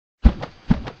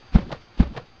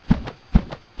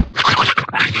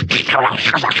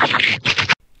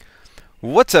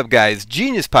What's up guys,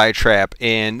 Genius Pie Trap,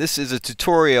 and this is a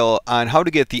tutorial on how to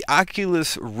get the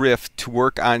Oculus Rift to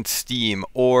work on Steam,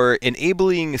 or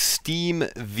enabling Steam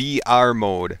VR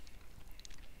mode.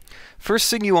 First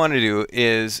thing you want to do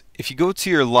is, if you go to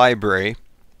your library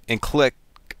and click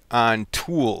on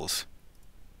Tools,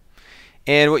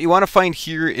 and what you want to find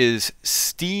here is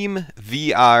Steam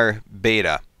VR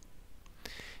Beta,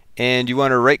 and you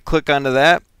want to right click onto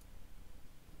that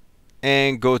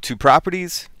and go to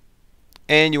Properties,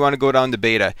 and you want to go down to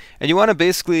beta, and you want to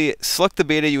basically select the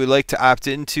beta you would like to opt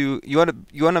into. You want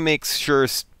to make sure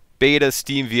beta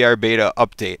Steam VR beta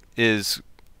update is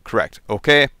correct,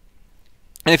 okay?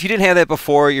 And if you didn't have that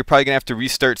before, you're probably gonna have to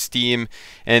restart Steam,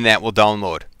 and that will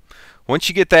download. Once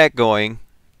you get that going,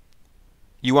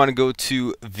 you want to go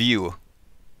to View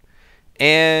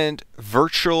and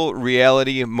Virtual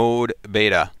Reality Mode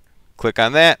Beta. Click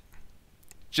on that.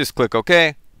 Just click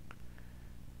OK.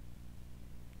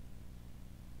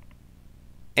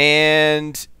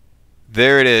 And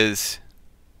there it is.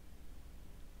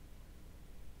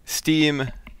 Steam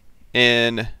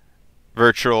in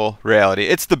virtual reality.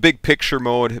 It's the big picture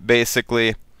mode,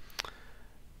 basically,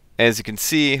 as you can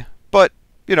see. But,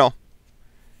 you know,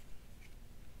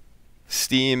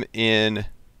 Steam in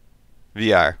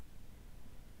VR.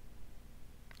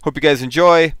 Hope you guys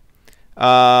enjoy.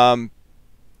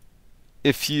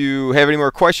 If you have any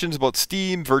more questions about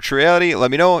Steam, virtual reality,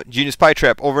 let me know. Genius Pie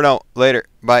Trap, over and out. Later.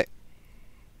 Bye.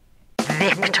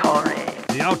 Victory.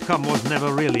 The outcome was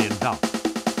never really in doubt.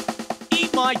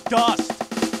 Eat my dust!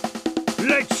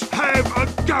 Let's have a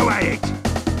go at it!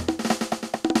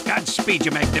 Godspeed,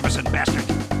 you magnificent bastard!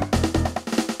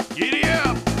 Giddy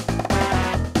up!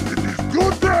 It is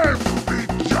good time to be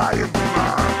giant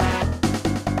man!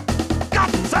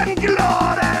 Guts and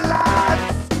glory!